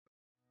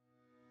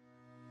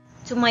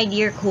To my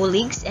dear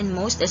colleagues and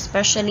most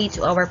especially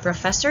to our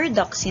Professor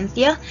Doc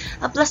Cynthia,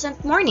 a pleasant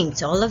morning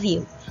to all of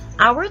you.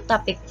 Our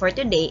topic for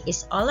today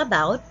is all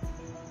about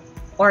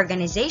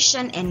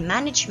organization and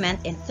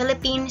management in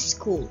Philippine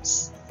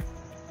schools.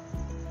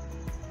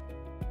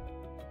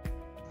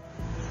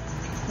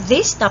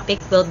 This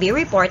topic will be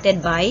reported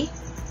by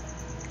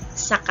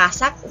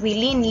Sakasak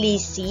Wilin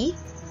Lee C.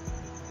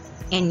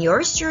 and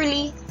yours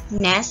truly,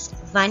 Nes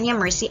Vanya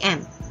Mercy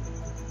M.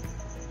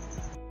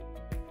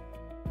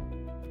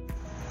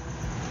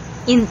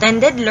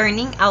 Intended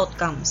learning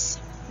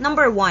outcomes.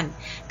 Number 1.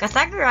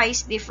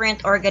 Categorize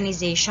different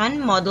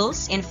organization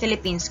models in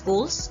Philippine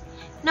schools.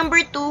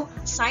 Number 2.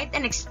 Cite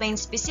and explain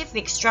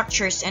specific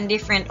structures and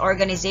different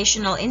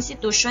organizational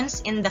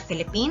institutions in the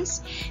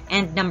Philippines.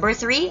 And number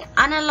 3.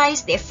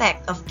 Analyze the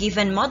effect of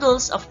given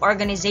models of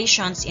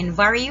organizations in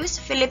various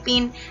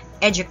Philippine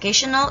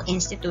educational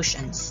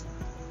institutions.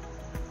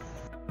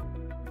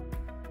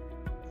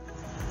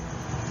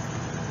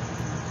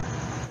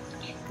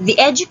 The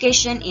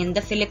education in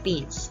the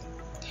Philippines.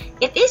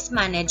 It is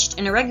managed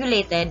and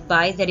regulated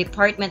by the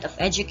Department of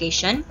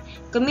Education,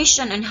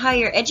 Commission on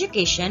Higher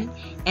Education,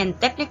 and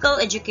Technical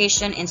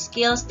Education and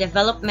Skills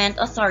Development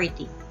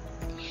Authority.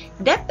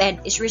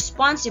 DepEd is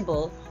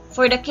responsible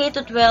for the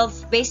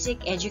K-12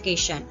 basic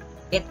education.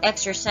 It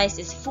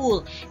exercises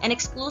full and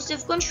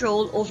exclusive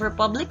control over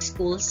public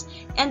schools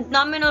and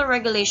nominal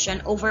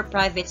regulation over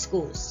private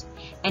schools.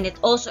 And it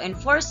also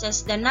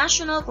enforces the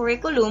national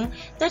curriculum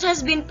that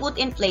has been put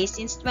in place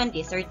since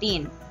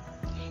 2013.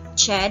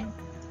 CHED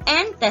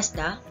and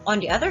TESDA,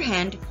 on the other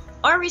hand,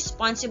 are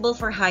responsible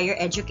for higher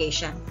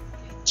education.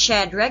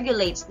 CHED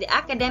regulates the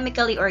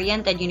academically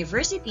oriented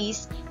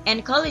universities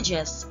and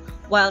colleges,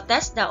 while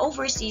TESDA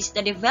oversees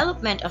the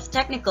development of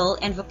technical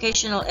and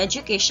vocational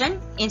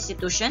education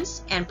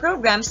institutions and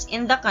programs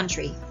in the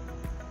country.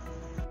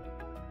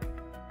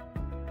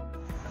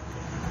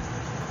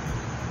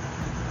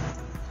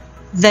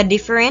 The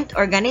different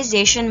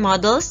organization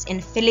models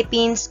in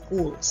Philippine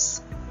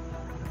schools.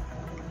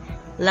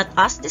 Let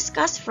us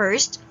discuss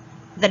first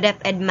the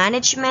DepEd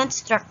management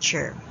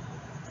structure.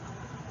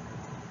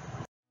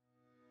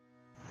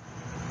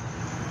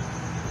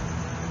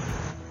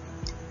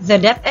 The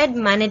DepEd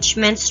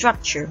management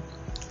structure.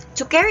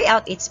 To carry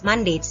out its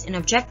mandates and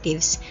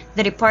objectives,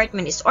 the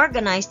department is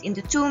organized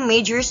into two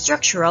major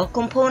structural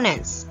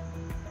components.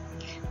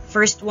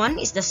 First one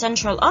is the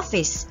central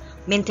office,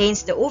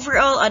 maintains the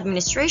overall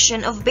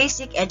administration of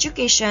basic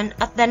education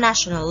at the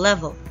national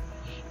level.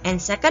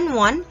 And second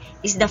one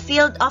is the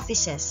field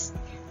offices.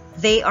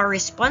 They are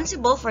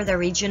responsible for the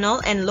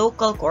regional and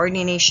local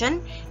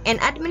coordination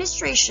and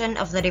administration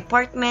of the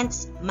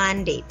department's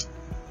mandate.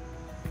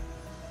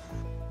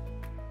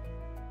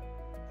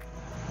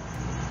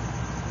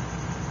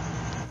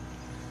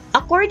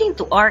 According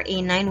to RA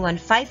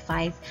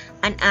 9155,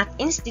 an act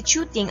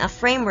instituting a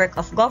framework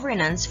of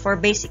governance for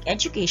basic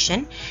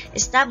education,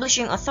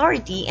 establishing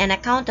authority and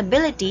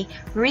accountability,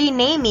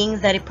 renaming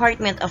the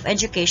Department of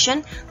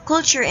Education,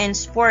 Culture and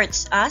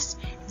Sports as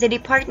the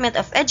Department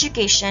of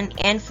Education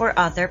and for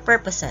other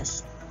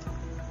purposes.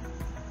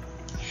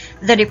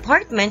 The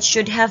department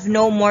should have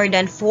no more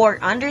than 4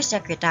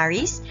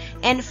 undersecretaries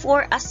and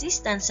 4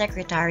 assistant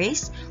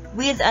secretaries,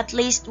 with at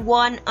least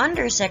 1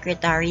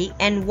 undersecretary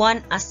and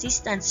 1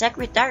 assistant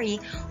secretary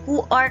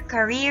who are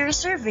career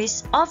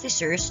service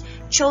officers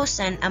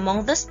chosen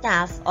among the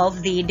staff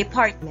of the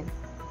department.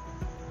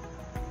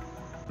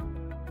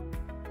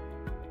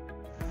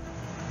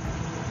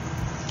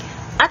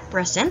 At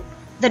present,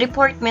 the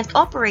department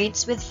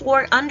operates with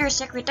 4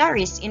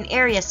 undersecretaries in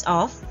areas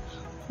of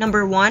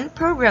Number 1,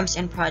 Programs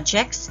and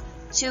Projects.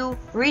 2,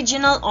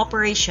 Regional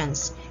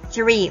Operations.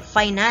 3,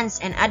 Finance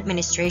and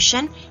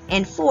Administration.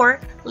 And 4,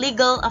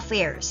 Legal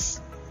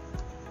Affairs.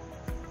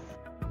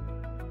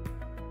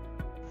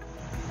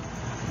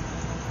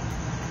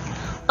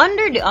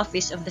 Under the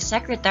office of the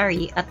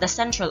Secretary at the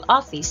Central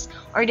Office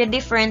are the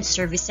different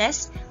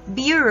services,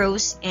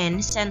 bureaus,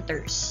 and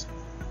centers.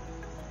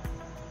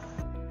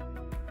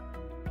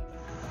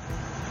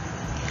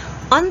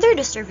 Under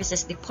the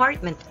Services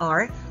Department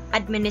are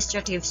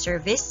Administrative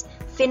Service,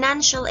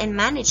 Financial and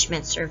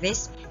Management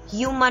Service,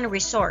 Human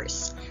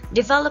Resource,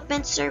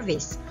 Development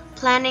Service,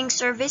 Planning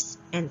Service,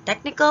 and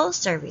Technical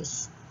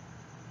Service.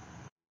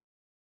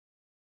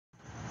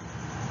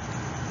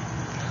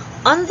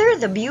 Under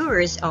the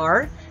bureaus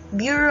are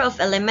Bureau of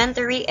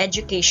Elementary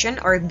Education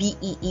or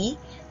BEE,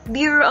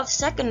 Bureau of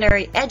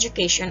Secondary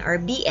Education or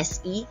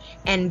BSE,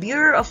 and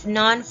Bureau of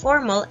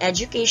Non-Formal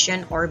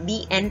Education or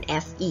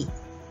BNFE.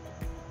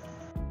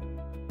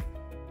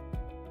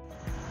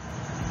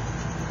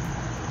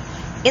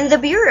 In the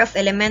Bureau of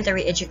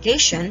Elementary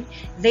Education,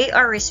 they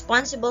are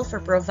responsible for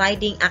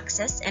providing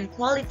access and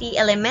quality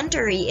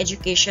elementary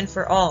education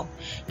for all.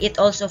 It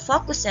also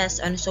focuses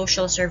on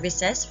social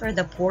services for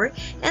the poor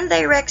and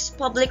directs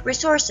public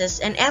resources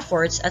and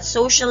efforts at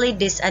socially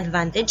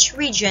disadvantaged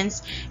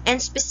regions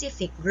and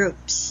specific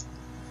groups.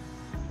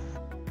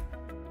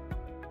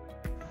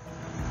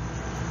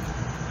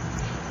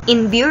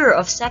 In Bureau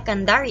of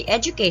Secondary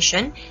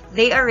Education,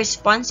 they are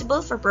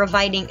responsible for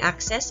providing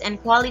access and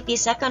quality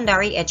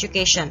secondary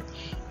education.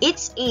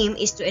 Its aim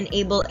is to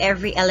enable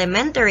every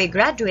elementary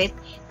graduate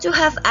to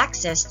have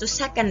access to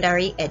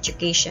secondary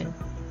education.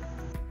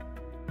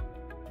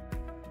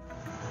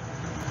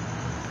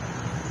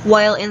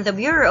 While in the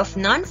Bureau of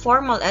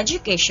Non-Formal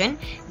Education,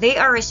 they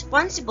are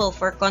responsible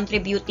for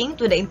contributing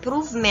to the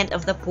improvement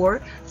of the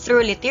poor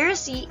through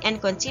literacy and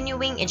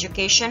continuing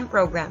education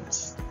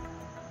programs.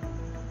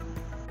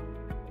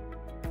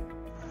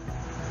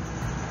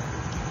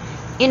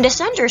 In the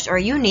centers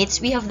or units,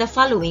 we have the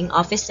following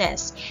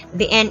offices: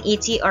 the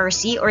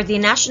NETRC or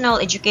the National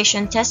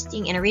Education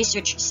Testing and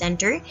Research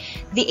Center,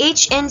 the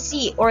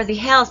HNC or the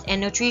Health and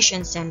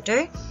Nutrition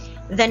Center,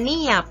 the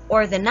NEAP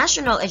or the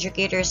National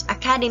Educators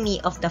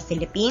Academy of the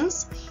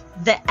Philippines,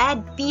 the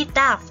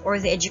EDPTAF or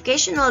the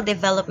Educational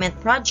Development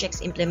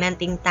Projects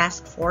Implementing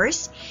Task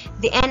Force,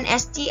 the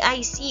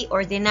NSTIC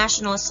or the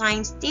National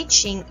Science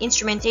Teaching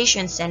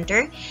Instrumentation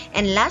Center,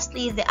 and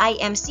lastly the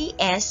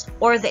IMCS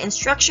or the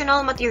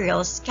Instructional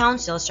Materials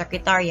Council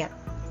Secretariat.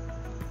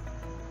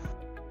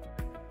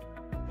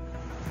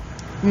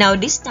 Now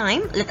this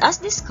time, let us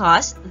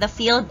discuss the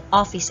field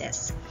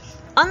offices.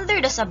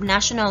 Under the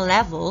subnational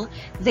level,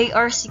 there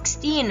are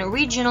 16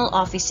 regional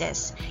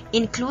offices,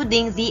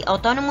 including the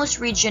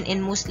Autonomous Region in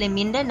Muslim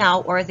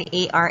Mindanao or the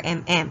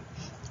ARMM,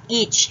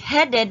 each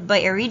headed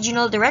by a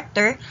regional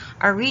director,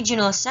 a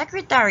regional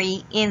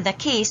secretary in the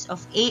case of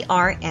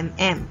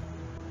ARMM.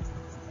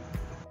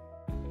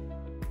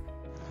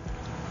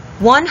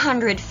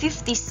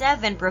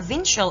 157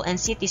 provincial and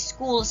city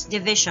schools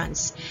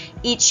divisions,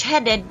 each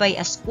headed by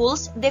a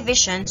schools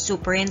division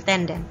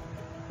superintendent.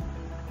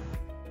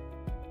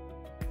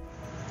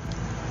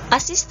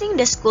 Assisting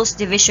the schools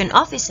division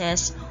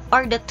offices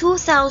are the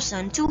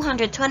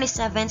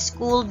 2,227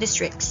 school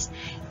districts,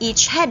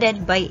 each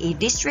headed by a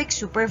district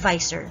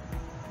supervisor.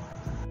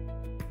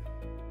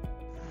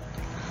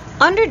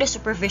 Under the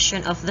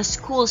supervision of the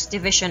schools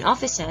division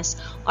offices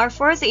are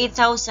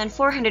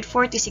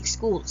 48,446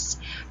 schools,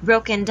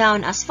 broken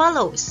down as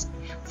follows: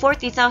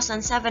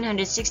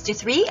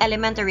 40,763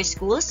 elementary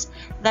schools,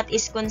 that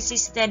is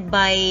consisted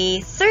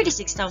by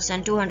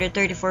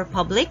 36,234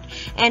 public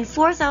and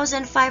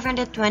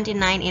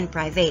 4,529 in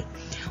private.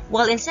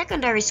 While in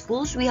secondary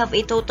schools, we have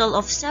a total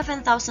of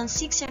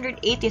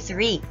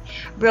 7,683,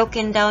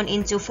 broken down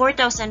into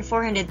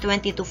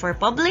 4,422 for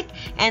public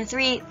and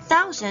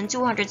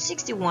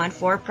 3,261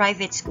 for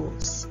private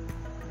schools.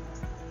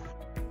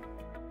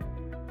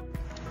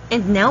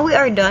 And now we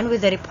are done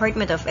with the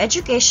Department of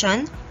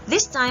Education.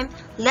 This time,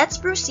 let's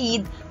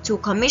proceed to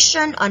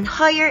Commission on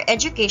Higher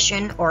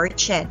Education or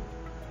CHED.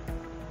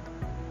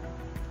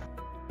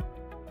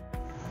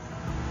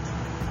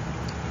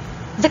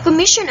 The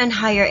Commission on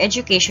Higher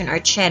Education or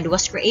CHED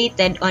was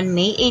created on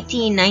May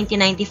 18,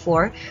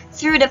 1994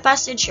 through the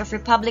passage of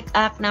Republic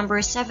Act No.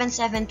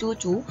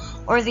 7722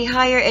 or the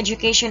Higher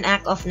Education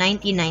Act of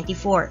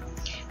 1994.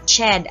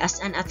 CHED, as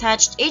an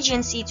attached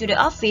agency to the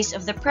Office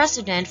of the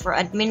President for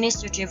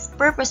administrative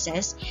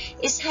purposes,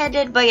 is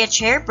headed by a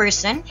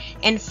chairperson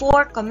and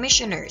 4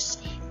 commissioners,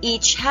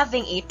 each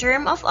having a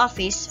term of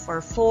office for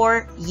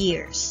 4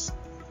 years.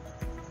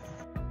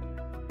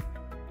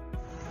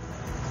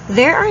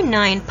 There are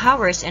 9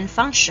 powers and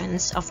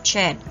functions of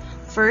CHED.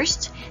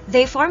 First,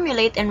 they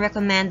formulate and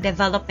recommend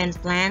development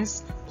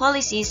plans,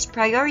 policies,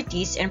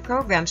 priorities, and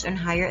programs on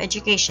higher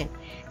education.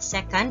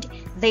 Second,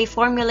 they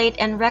formulate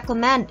and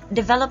recommend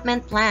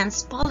development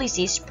plans,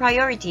 policies,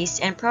 priorities,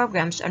 and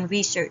programs on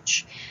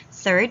research.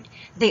 Third,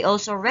 they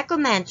also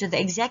recommend to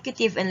the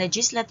executive and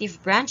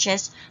legislative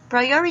branches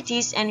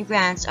priorities and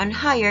grants on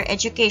higher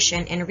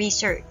education and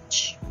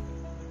research.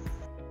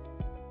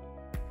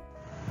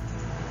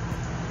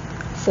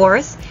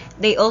 Fourth,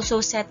 they also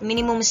set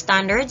minimum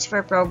standards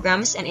for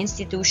programs and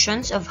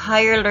institutions of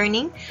higher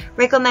learning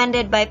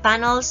recommended by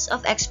panels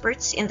of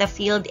experts in the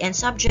field and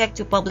subject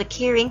to public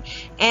hearing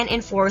and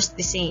enforce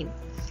the same.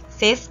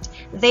 Fifth,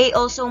 they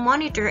also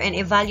monitor and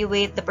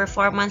evaluate the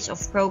performance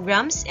of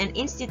programs and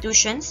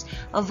institutions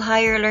of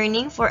higher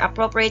learning for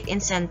appropriate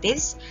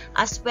incentives,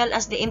 as well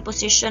as the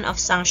imposition of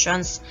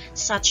sanctions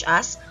such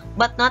as,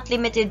 but not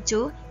limited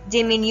to,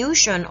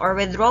 diminution or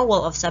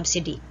withdrawal of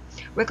subsidy,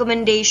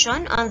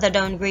 recommendation on the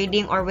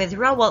downgrading or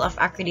withdrawal of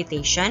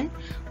accreditation,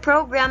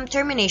 program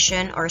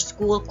termination, or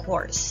school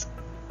course.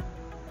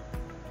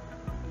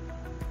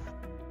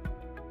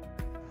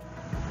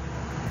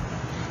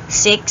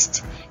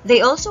 Sixth,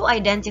 they also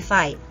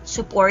identify,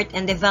 support,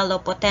 and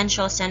develop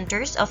potential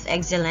centers of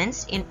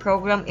excellence in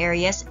program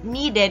areas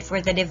needed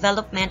for the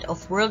development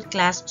of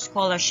world-class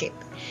scholarship,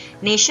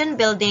 nation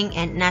building,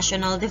 and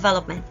national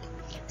development.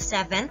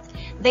 Seventh,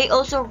 they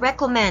also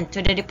recommend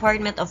to the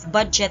Department of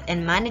Budget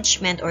and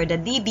Management or the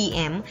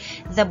DBM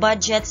the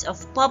budgets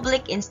of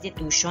public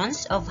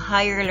institutions of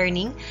higher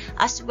learning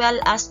as well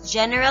as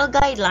general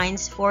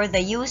guidelines for the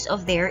use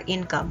of their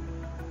income.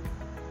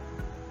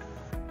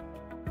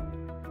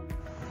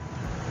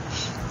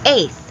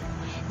 Eighth,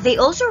 They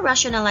also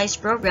rationalize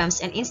programs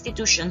and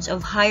institutions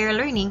of higher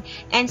learning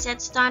and set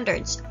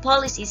standards,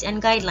 policies,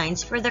 and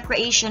guidelines for the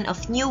creation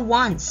of new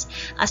ones,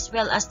 as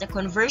well as the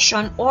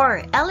conversion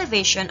or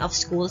elevation of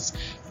schools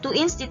to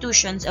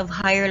institutions of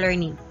higher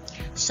learning,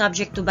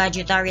 subject to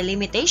budgetary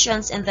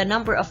limitations and the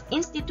number of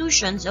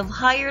institutions of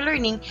higher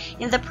learning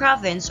in the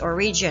province or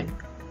region,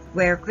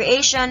 where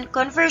creation,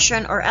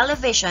 conversion, or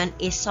elevation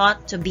is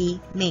sought to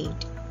be made.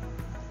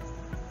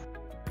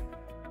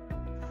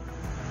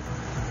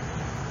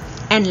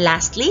 And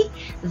lastly,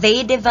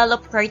 they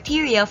develop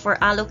criteria for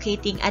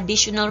allocating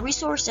additional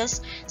resources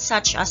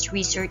such as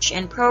research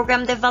and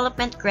program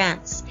development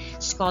grants,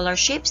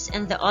 scholarships,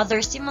 and the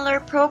other similar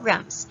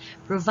programs,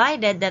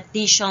 provided that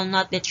these shall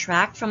not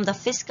detract from the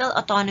fiscal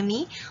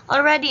autonomy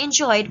already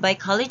enjoyed by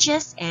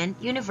colleges and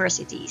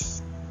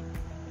universities.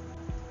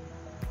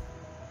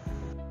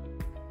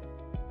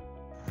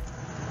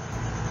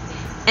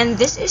 And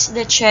this is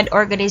the CHED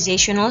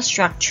organizational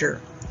structure.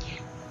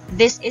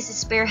 This is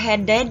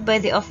spearheaded by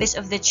the Office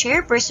of the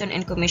Chairperson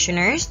and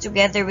Commissioners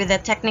together with the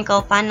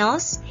technical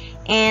panels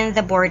and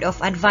the Board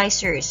of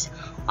Advisors.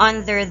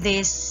 Under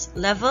this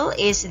level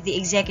is the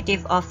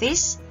Executive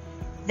Office,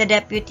 the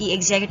Deputy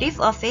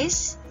Executive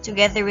Office,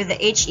 together with the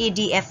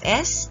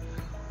HEDFS,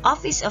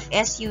 Office of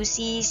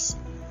SUCs,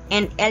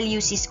 and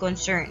LUCs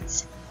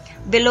concerns.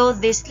 Below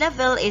this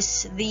level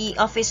is the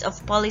Office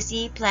of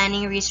Policy,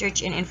 Planning,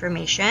 Research, and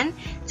Information,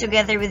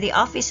 together with the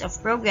Office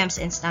of Programs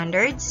and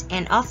Standards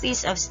and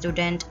Office of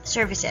Student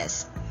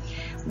Services.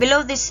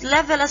 Below this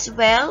level as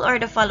well are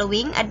the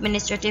following: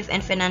 Administrative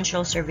and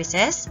Financial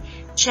Services,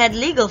 CHED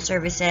Legal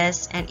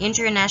Services, and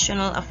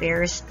International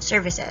Affairs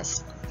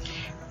Services.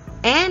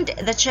 And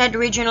the CHED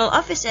Regional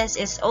Offices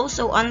is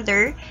also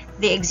under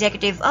the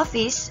Executive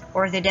Office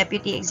or the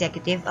Deputy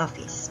Executive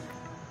Office.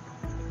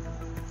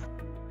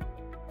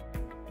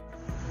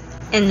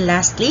 And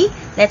lastly,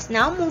 let's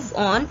now move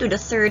on to the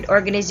third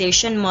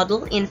organization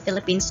model in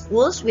Philippine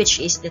schools, which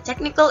is the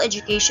Technical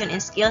Education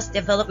and Skills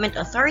Development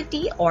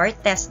Authority or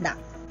TESDA.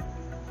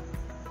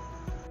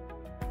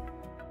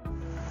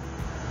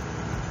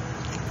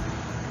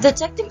 The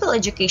Technical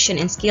Education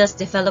and Skills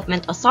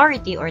Development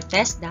Authority or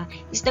TESDA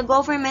is the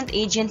government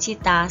agency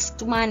tasked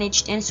to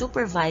manage and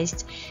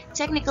supervise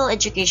technical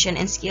education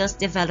and skills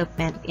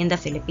development in the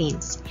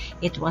Philippines.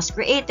 It was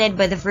created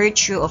by the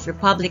virtue of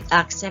Republic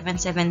Act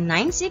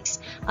 7796,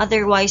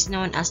 otherwise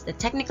known as the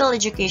Technical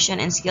Education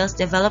and Skills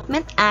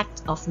Development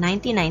Act of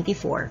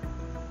 1994.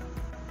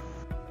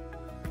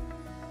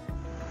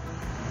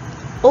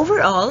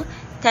 Overall,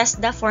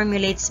 TESDA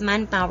formulates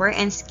manpower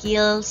and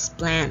skills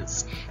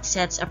plans,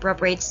 sets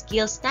appropriate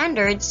skill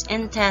standards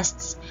and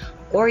tests,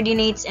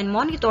 coordinates and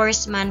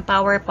monitors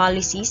manpower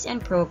policies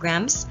and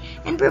programs,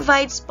 and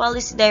provides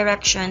policy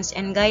directions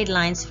and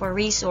guidelines for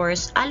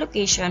resource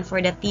allocation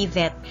for the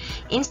TVET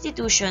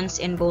institutions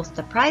in both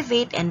the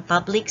private and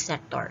public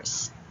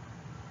sectors.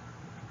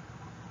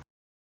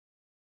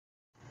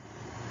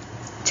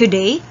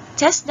 Today,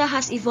 TESDA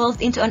has evolved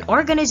into an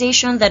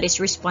organization that is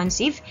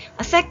responsive,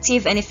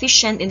 effective, and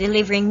efficient in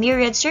delivering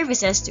myriad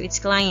services to its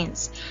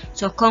clients.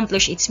 To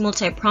accomplish its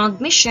multi-pronged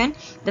mission,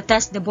 the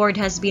TESDA board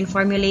has been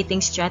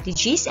formulating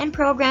strategies and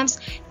programs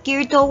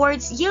geared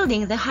towards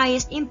yielding the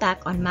highest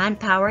impact on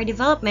manpower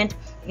development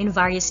in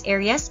various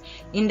areas,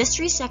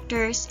 industry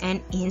sectors,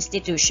 and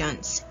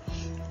institutions.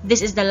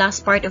 This is the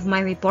last part of my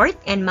report,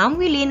 and Ma'am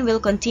Wilin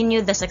will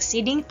continue the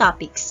succeeding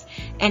topics,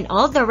 and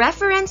all the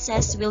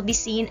references will be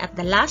seen at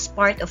the last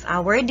part of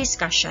our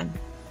discussion.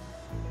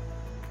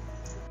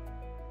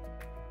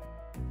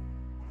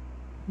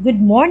 Good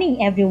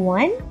morning,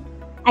 everyone.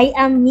 I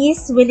am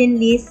Miss Wilin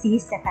Lee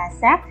C.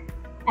 Sakasak,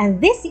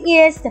 and this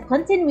is the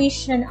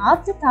continuation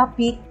of the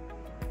topic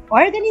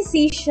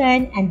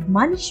Organization and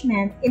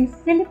Management in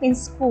Philippine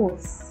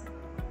Schools.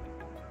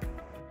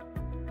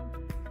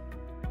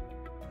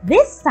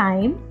 This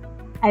time,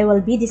 I will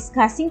be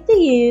discussing to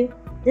you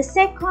the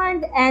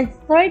second and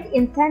third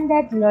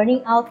intended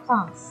learning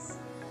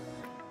outcomes.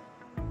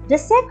 The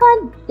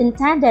second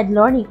intended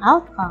learning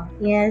outcome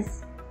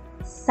is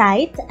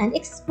cite and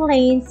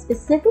explain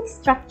specific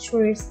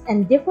structures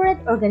and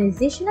different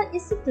organizational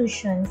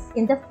institutions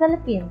in the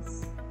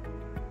Philippines.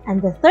 And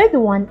the third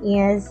one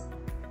is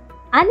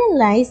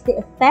analyze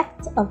the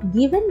effect of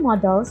given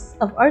models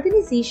of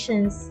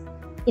organizations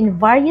in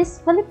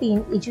various Philippine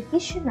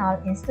educational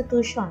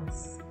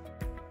institutions.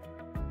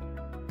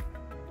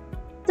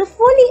 To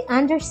fully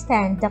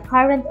understand the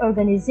current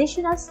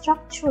organizational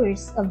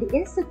structures of the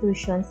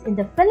institutions in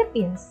the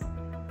Philippines,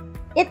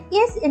 it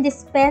is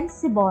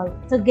indispensable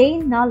to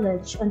gain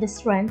knowledge on the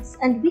strengths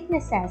and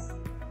weaknesses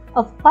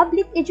of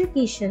public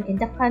education in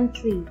the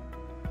country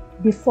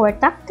before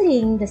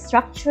tackling the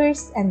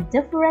structures and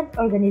different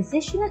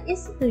organizational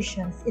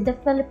institutions in the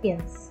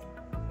Philippines.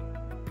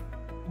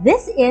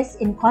 This is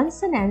in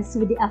consonance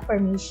with the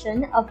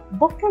affirmation of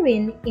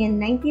Bukharin in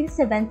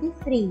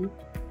 1973,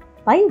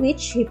 by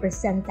which he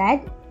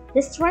presented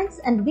the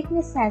strengths and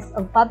weaknesses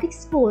of public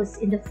schools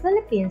in the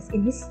Philippines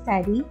in his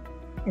study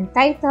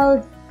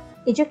entitled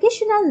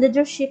Educational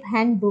Leadership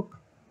Handbook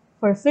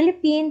for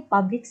Philippine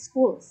public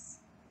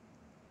schools.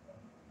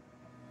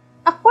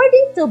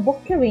 According to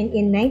Bukharin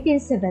in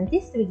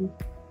 1973,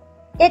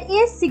 it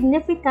is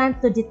significant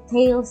to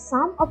detail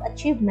some of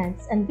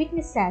achievements and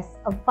weaknesses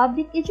of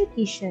public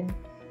education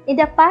in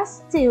the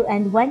past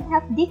 2.5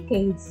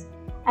 decades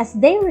as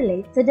they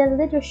relate to the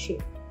leadership.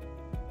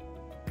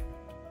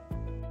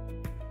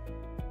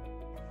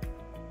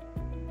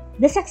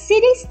 The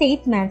succeeding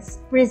statements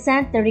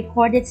present the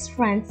recorded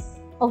strengths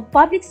of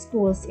public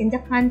schools in the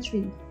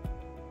country,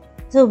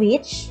 to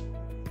which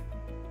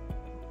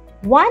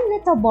one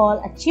notable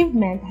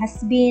achievement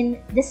has been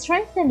the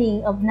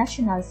strengthening of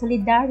national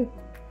solidarity.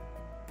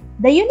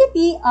 The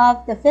unity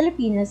of the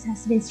Filipinos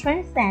has been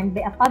strengthened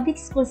by a public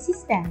school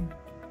system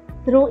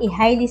through a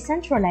highly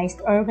centralized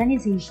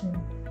organization.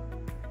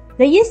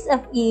 The use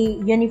of a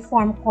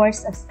uniform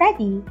course of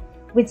study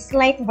with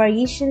slight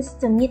variations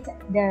to meet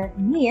the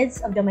needs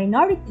of the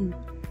minority,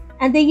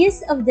 and the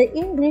use of the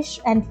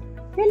English and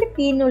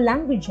Filipino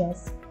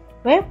languages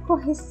were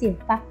cohesive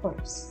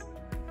factors.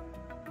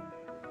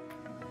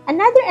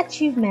 Another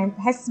achievement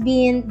has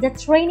been the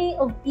training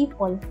of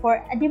people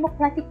for a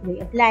democratic way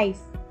of life.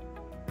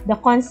 The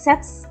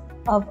concepts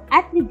of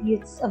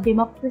attributes of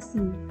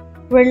democracy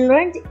were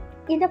learned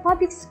in the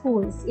public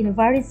schools in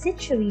varied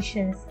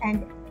situations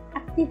and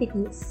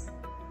activities.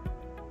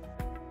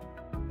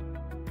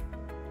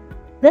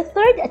 The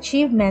third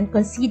achievement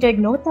considered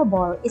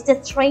notable is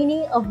the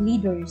training of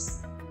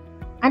leaders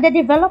and the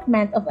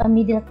development of a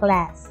middle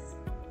class.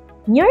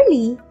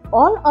 Nearly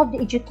all of the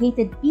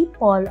educated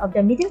people of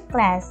the middle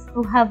class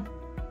who have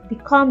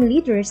become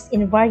leaders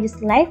in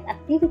various life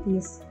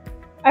activities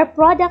are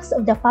products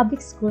of the public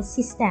school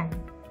system.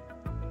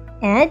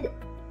 And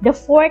the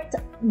fourth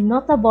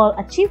notable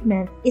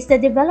achievement is the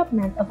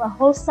development of a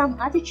wholesome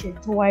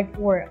attitude toward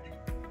work.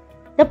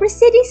 The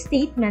preceding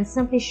statements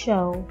simply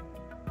show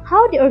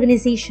how the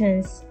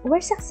organizations were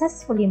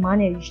successfully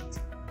managed.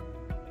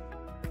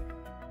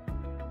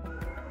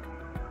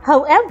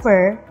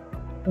 However,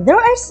 there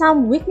are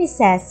some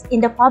weaknesses in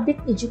the public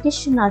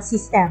educational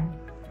system.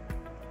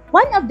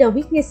 One of the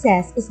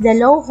weaknesses is the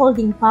low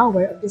holding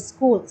power of the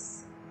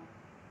schools.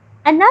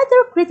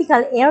 Another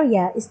critical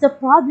area is the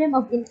problem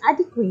of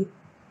inadequate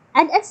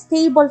and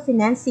unstable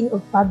financing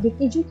of public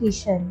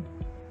education,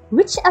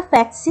 which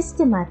affects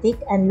systematic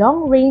and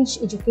long-range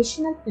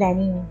educational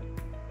planning.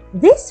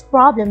 This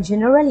problem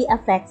generally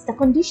affects the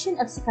condition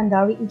of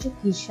secondary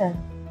education.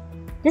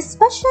 The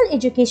Special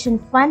Education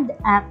Fund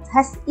Act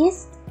has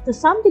eased to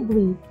some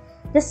degree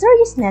the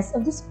seriousness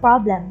of this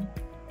problem,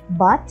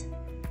 but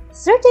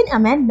certain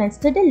amendments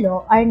to the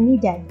law are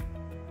needed.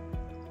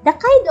 The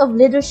kind of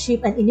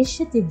leadership and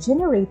initiative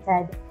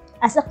generated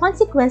as a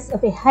consequence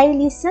of a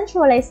highly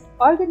centralized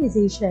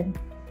organization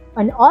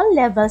on all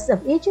levels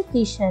of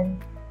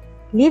education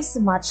leaves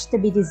much to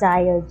be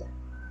desired.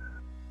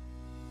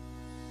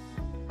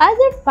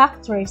 Other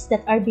factors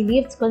that are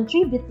believed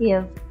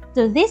contributive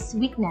to this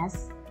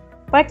weakness,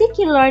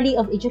 particularly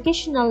of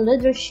educational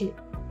leadership,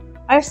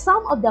 are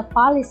some of the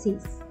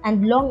policies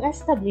and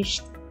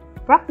long-established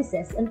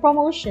practices and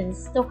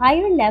promotions to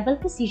higher level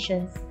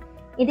positions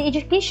in the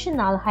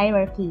educational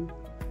hierarchy,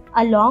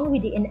 along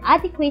with the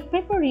inadequate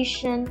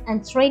preparation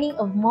and training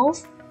of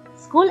most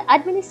school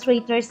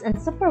administrators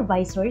and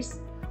supervisors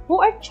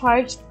who are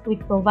charged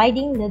with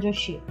providing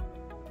leadership.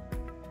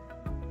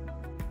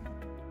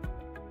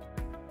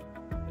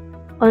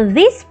 On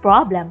this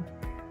problem,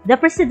 the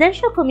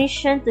Presidential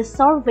Commission to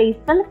Survey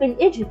Philippine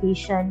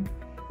Education,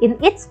 in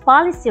its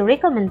policy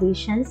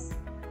recommendations,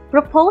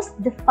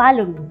 proposed the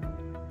following: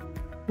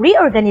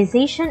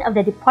 reorganization of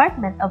the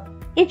Department of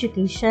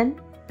Education,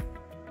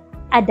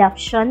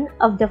 adoption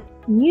of the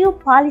new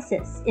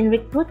policies in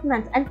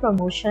recruitment and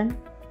promotion,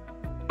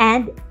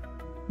 and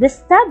the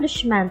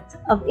establishment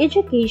of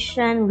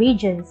education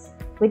regions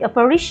with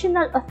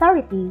operational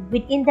authority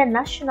within the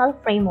national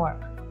framework.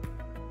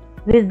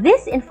 With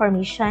this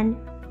information,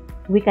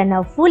 we can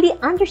now fully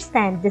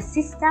understand the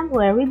system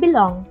where we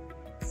belong,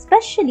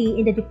 especially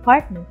in the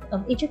Department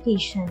of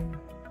Education.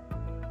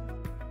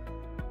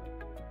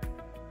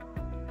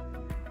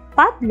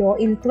 Pablo,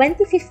 in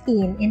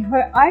 2015, in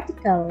her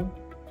article,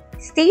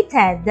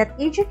 stated that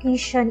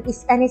education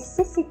is a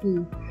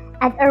necessity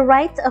and a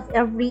right of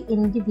every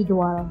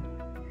individual.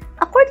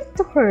 According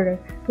to her,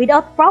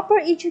 without proper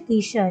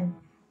education,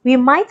 we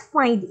might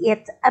find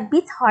it a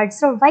bit hard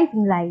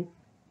surviving life.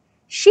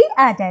 She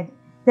added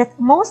that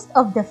most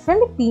of the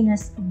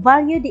Filipinos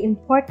value the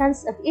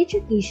importance of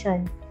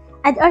education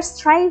and are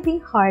striving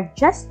hard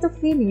just to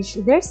finish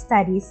their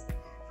studies,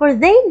 for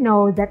they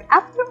know that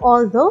after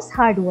all those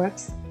hard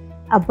works,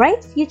 a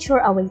bright future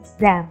awaits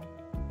them.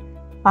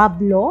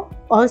 Pablo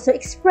also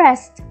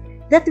expressed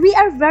that we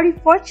are very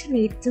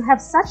fortunate to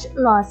have such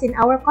laws in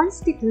our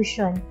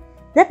Constitution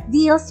that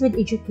deals with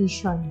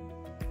education.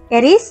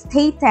 It is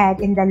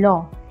stated in the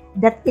law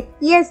that it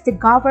is the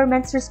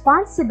government's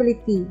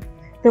responsibility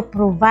to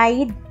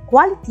provide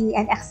quality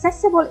and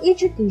accessible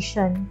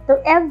education to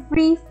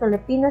every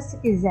Filipino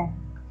citizen.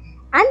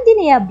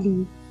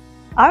 Undeniably,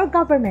 our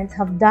government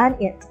have done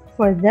it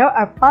therefore there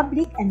are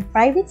public and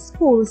private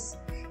schools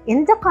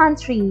in the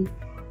country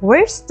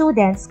where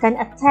students can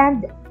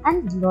attend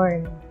and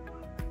learn.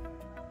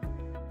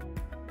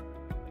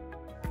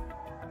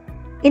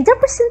 In the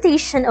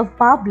presentation of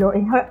Pablo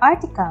in her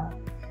article,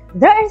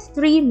 there are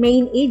three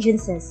main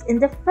agencies in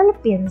the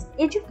Philippines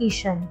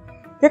education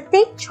that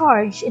take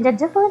charge in the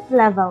different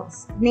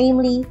levels,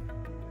 namely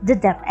the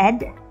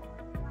DepEd,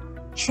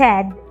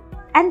 CHED,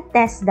 and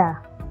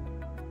TESDA.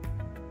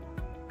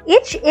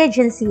 Each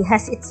agency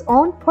has its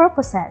own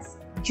purposes,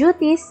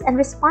 duties, and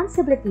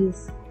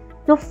responsibilities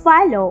to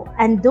follow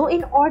and do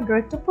in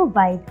order to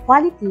provide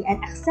quality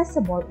and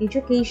accessible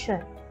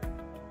education.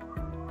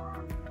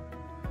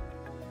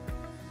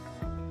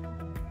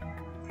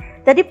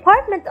 The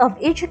Department of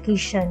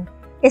Education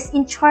is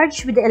in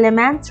charge with the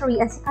elementary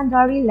and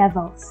secondary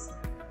levels.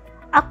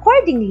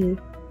 Accordingly,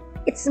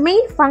 its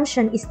main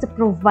function is to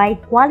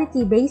provide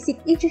quality basic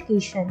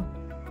education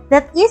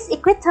that is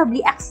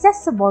equitably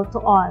accessible to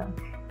all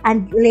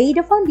and lay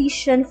the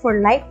foundation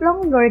for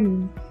lifelong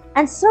learning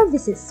and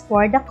services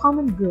for the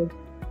common good.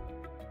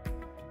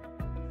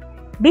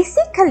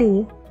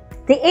 Basically,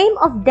 the aim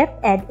of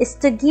DepEd is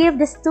to give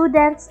the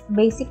students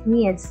basic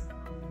needs,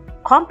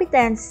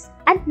 competence,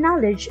 and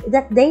knowledge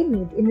that they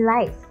need in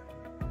life.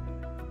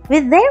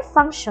 With their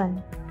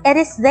function, it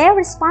is their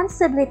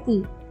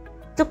responsibility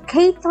to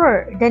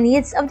cater the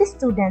needs of the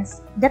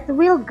students that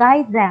will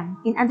guide them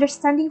in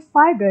understanding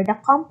further the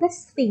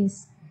complex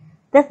things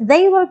that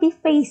they will be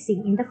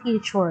facing in the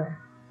future.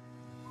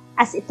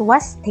 As it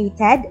was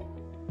stated,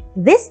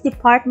 this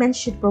department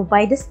should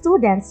provide the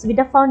students with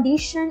the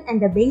foundation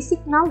and the basic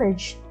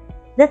knowledge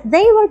that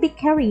they will be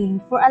carrying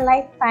for a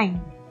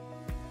lifetime.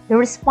 The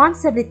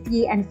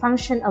responsibility and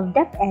function of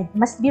DepEd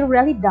must be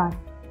really done,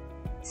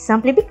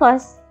 simply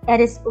because it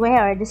is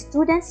where the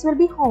students will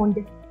be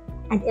honed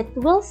and it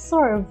will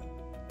serve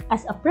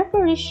as a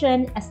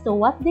preparation as to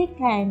what they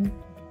can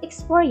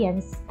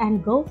experience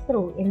and go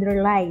through in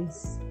their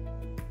lives.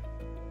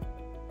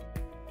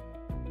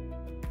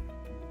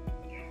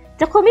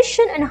 The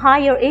Commission on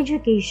Higher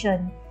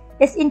Education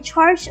is in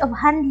charge of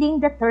handling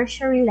the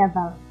tertiary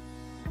level.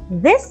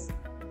 This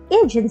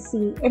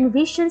agency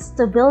envisions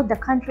to build the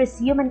country's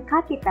human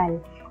capital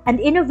and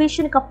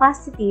innovation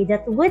capacity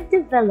that would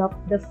develop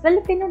the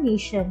Filipino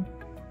nation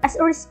as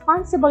a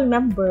responsible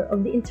member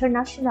of the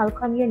international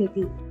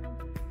community.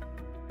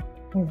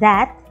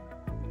 That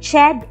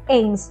CHED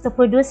aims to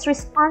produce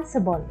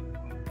responsible,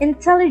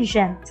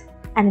 intelligent,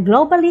 and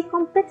globally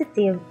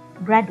competitive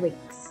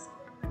graduates.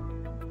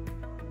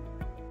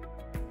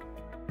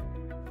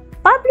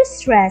 Pablo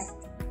stressed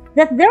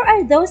that there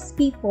are those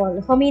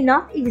people who may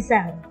not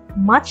excel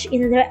much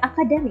in their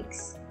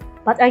academics,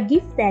 but are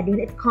gifted when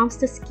it comes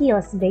to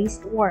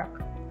skills-based work.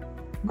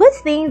 Good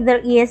thing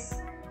there is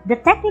the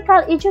Technical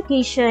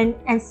Education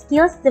and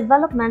Skills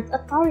Development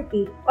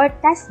Authority, or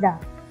TESDA,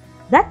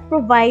 that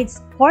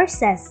provides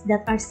courses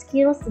that are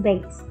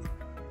skills-based.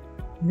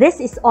 This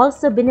is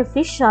also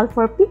beneficial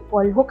for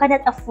people who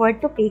cannot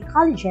afford to pay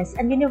colleges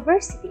and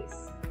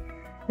universities.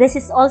 This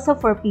is also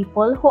for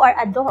people who are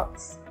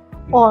adults,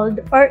 old,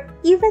 or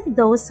even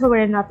those who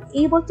were not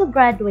able to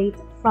graduate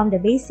from the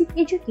basic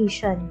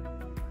education.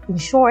 In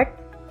short,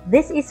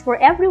 this is for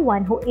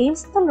everyone who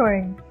aims to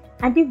learn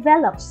and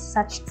develop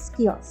such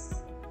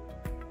skills.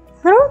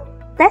 Through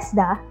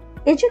TESDA,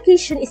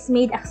 education is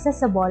made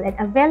accessible and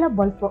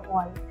available for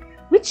all,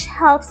 which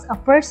helps a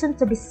person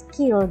to be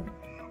skilled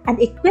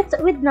and equipped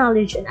with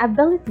knowledge and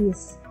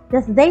abilities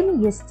that they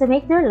may use to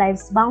make their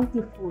lives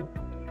bountiful.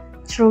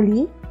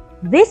 Truly,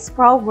 this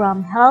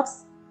program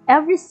helps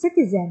every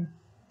citizen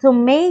to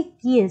make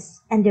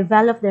use and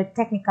develop their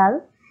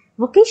technical,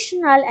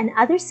 vocational, and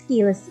other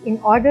skills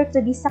in order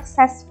to be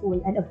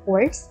successful and, of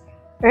course,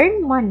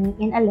 earn money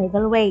in a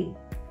legal way.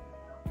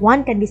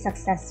 One can be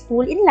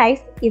successful in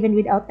life even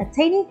without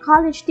attaining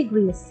college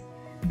degrees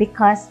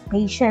because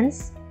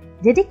patience,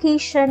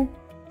 dedication,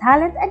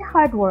 talent, and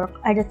hard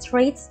work are the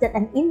traits that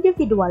an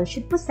individual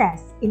should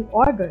possess in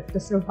order to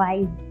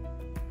survive.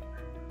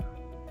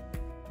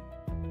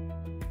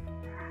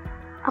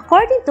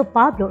 According to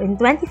Pablo in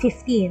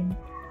 2015,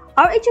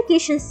 our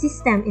education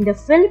system in the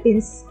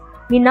Philippines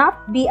may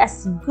not be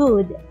as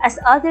good as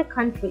other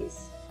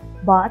countries,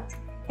 but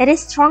it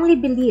is strongly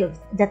believed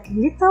that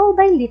little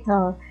by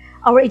little,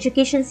 our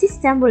education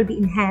system will be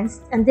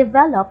enhanced and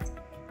developed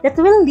that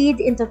will lead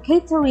into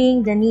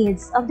catering the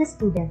needs of the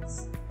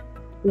students.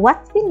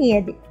 What we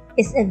need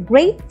is a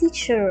great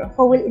teacher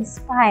who will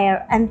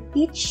inspire and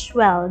teach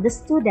well the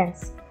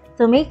students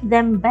to make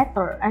them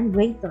better and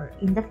greater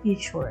in the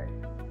future.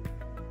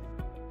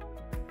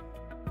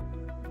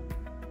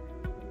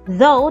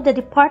 Though the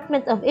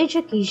Department of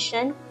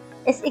Education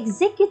is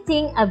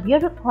executing a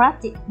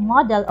bureaucratic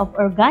model of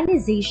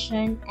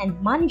organization and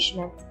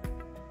management,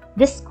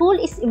 the school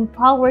is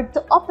empowered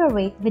to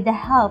operate with the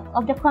help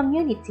of the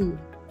community.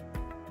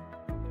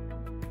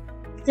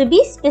 To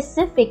be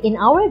specific in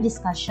our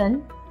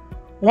discussion,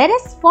 let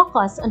us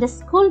focus on the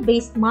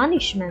School-Based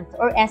Management,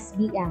 or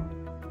SBM.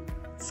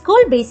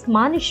 School-based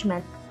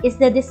management is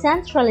the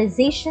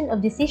decentralization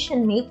of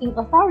decision-making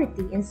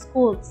authority in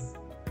schools.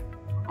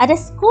 At a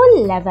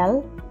school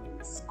level,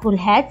 school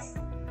heads,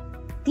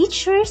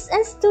 teachers,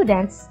 and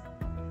students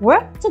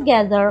work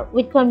together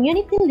with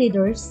community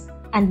leaders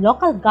and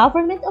local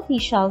government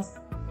officials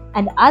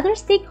and other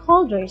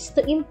stakeholders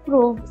to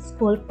improve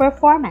school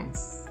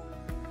performance.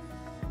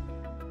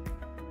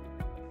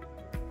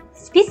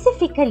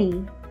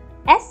 Specifically,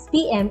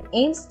 SBM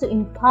aims to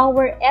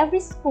empower every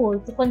school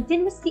to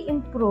continuously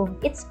improve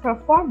its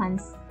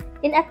performance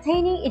in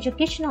attaining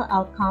educational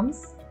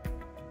outcomes,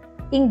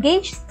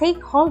 engage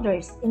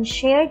stakeholders in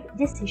shared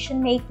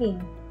decision-making,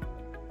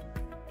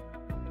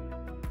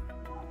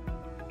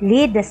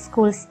 lead the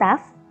school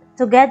staff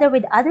together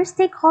with other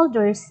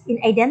stakeholders in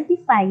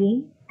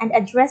identifying and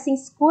addressing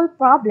school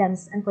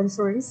problems and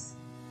concerns,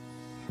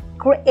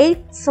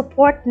 create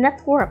support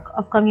network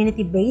of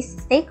community-based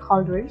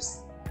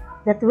stakeholders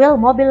that will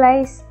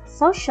mobilize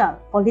social,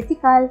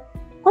 political,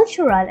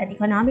 cultural, and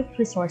economic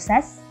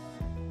resources,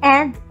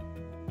 and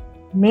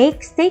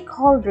make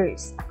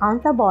stakeholders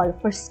accountable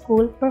for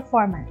school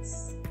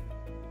performance.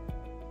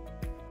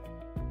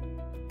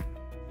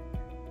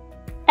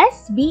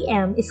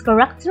 SBM is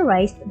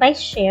characterized by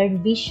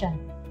shared vision.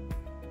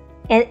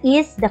 It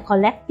is the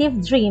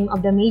collective dream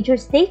of the major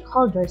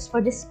stakeholders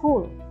for the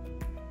school.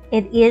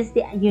 It is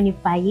the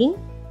unifying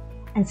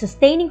and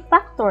sustaining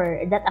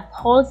factor that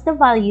upholds the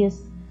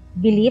values,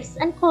 beliefs,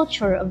 and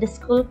culture of the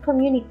school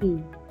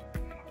community.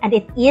 And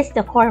it is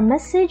the core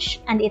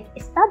message, and it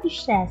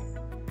establishes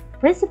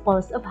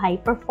principles of high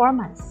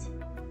performance.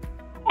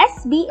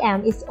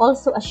 SBM is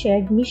also a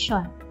shared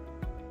mission.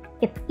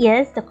 It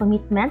is the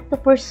commitment to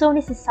pursue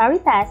necessary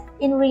tasks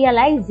in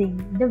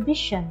realizing the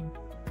vision.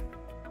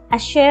 A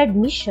shared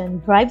mission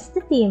drives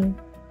the team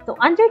to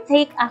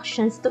undertake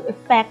actions to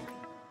effect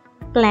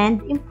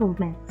planned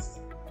improvements.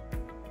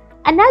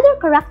 Another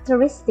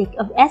characteristic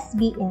of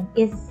SBM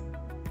is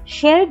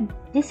shared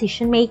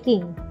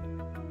decision-making.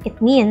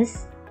 It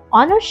means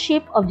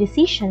ownership of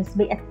decisions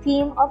by a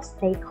team of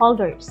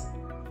stakeholders.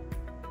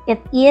 It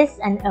is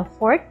an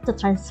effort to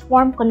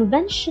transform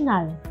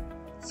conventional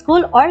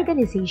school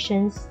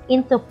organizations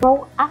into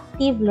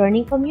proactive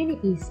learning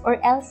communities, or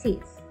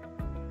LCs.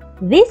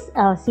 These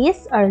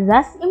LCs are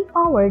thus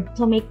empowered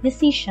to make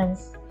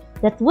decisions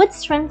that would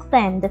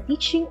strengthen the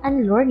teaching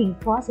and learning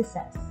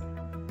processes.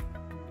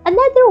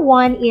 Another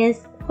one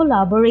is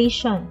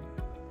collaboration.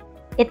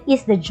 It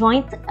is the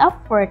joint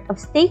effort of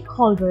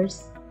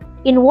stakeholders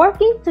in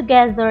working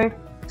together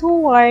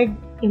toward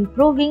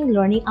improving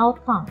learning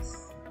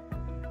outcomes.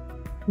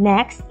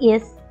 Next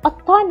is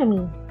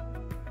autonomy.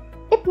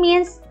 It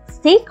means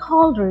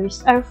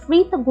stakeholders are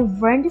free to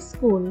govern the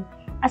school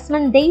as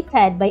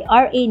mandated by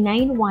RA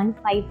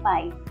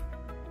 9155,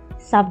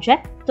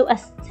 subject to a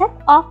set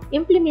of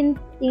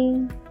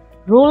implementing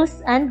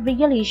rules and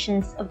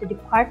regulations of the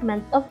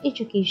Department of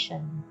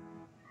Education.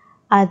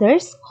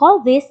 Others call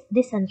this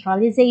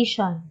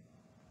decentralization.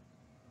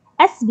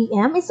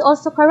 SBM is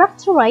also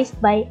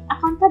characterized by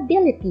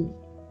accountability.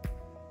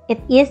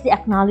 It is the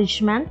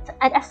acknowledgement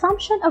and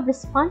assumption of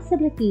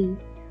responsibility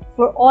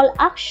for all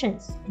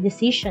actions,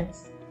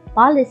 decisions,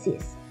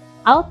 policies,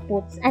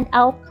 outputs, and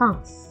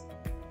outcomes.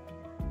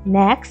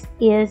 Next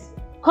is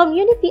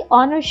community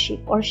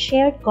ownership or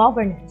shared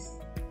governance.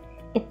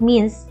 It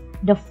means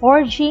the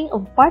forging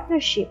of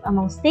partnership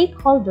among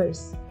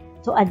stakeholders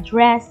to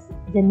address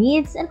the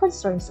needs and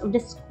concerns of the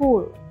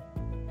school.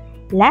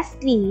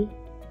 Lastly,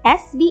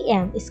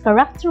 SBM is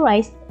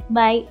characterized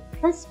by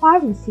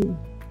transparency.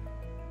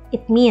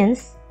 It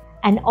means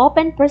an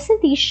open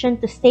presentation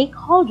to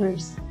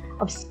stakeholders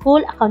of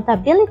school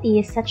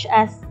accountability such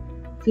as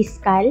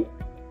fiscal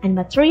and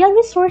material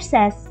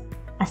resources,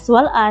 as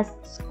well as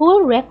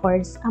school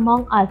records,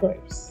 among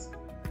others.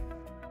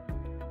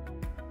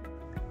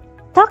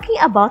 Talking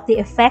about the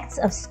effects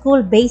of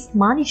school-based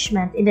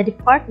management in the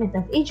Department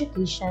of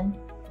Education,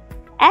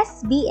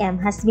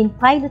 SBM has been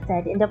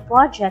piloted in the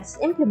projects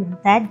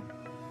implemented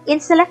in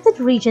selected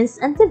regions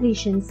and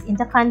divisions in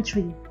the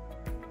country.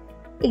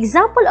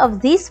 Examples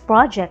of these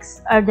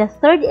projects are the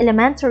Third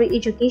Elementary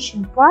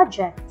Education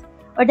Project,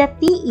 or the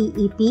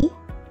TEEP,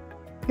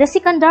 the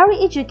Secondary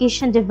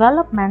Education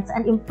Development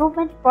and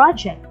Improvement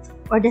Project,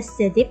 or the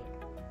SEDIP,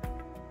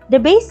 the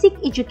Basic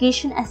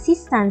Education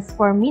Assistance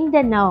for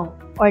Mindanao,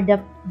 or the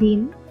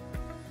BIM,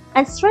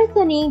 and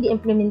strengthening the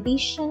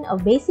implementation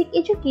of basic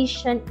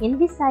education in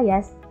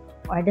Visayas,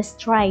 or the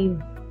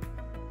STRIVE.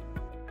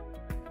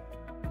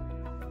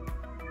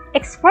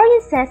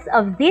 Experiences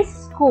of these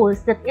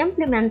schools that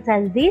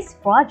implemented these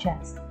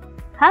projects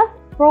have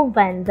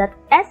proven that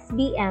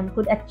SBM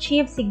could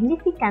achieve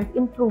significant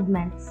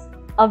improvements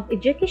of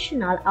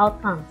educational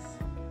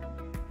outcomes,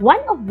 one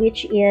of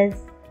which is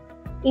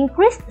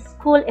increased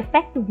school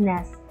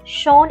effectiveness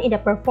shown in the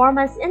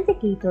performance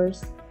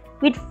indicators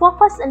with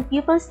focus on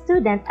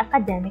pupil-student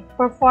academic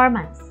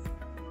performance.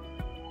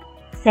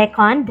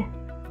 Second,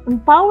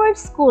 empowered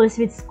schools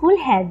with school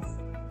heads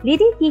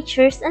leading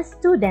teachers and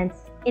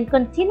students in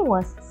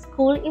continuous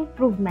school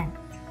improvement.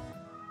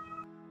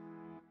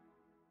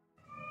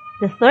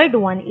 The third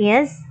one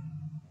is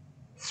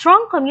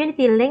strong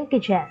community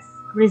linkages,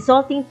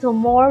 resulting to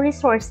more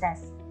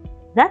resources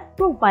that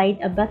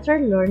provide a better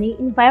learning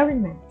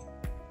environment.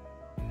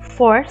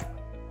 Fourth,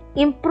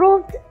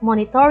 improved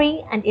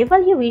monitoring and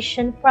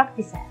evaluation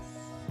practices.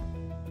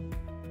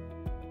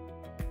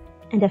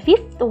 And the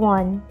fifth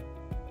one,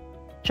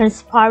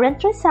 transparent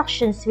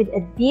transactions with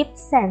a deep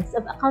sense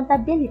of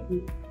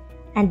accountability.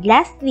 And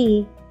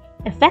lastly,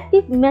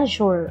 effective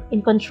measure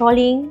in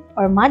controlling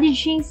or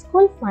managing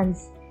school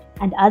funds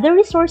and other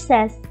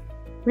resources,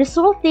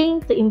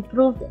 resulting to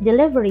improved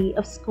delivery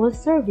of school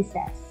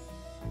services.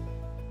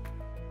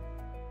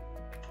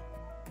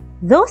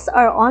 Those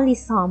are only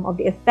some of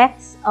the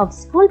effects of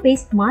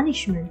school-based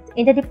management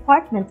in the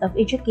Department of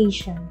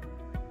Education.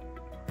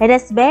 Let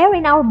us bear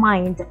in our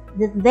mind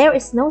that there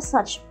is no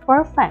such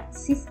perfect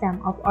system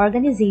of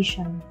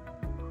organization.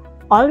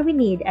 All we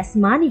need as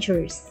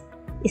managers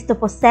is to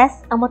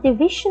possess a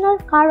motivational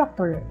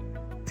character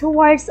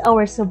towards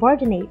our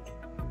subordinate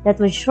that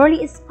would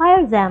surely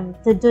inspire them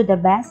to do the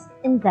best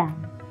in them.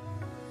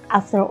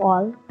 After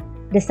all,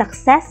 the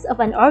success of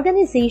an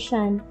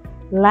organization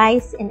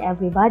lies in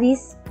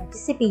everybody's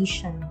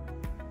participation.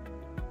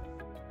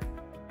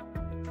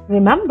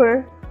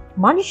 Remember,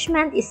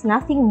 management is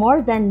nothing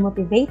more than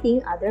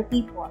motivating other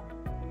people.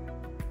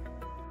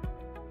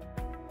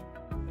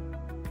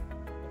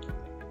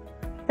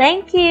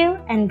 Thank you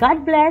and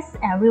God bless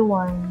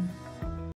everyone.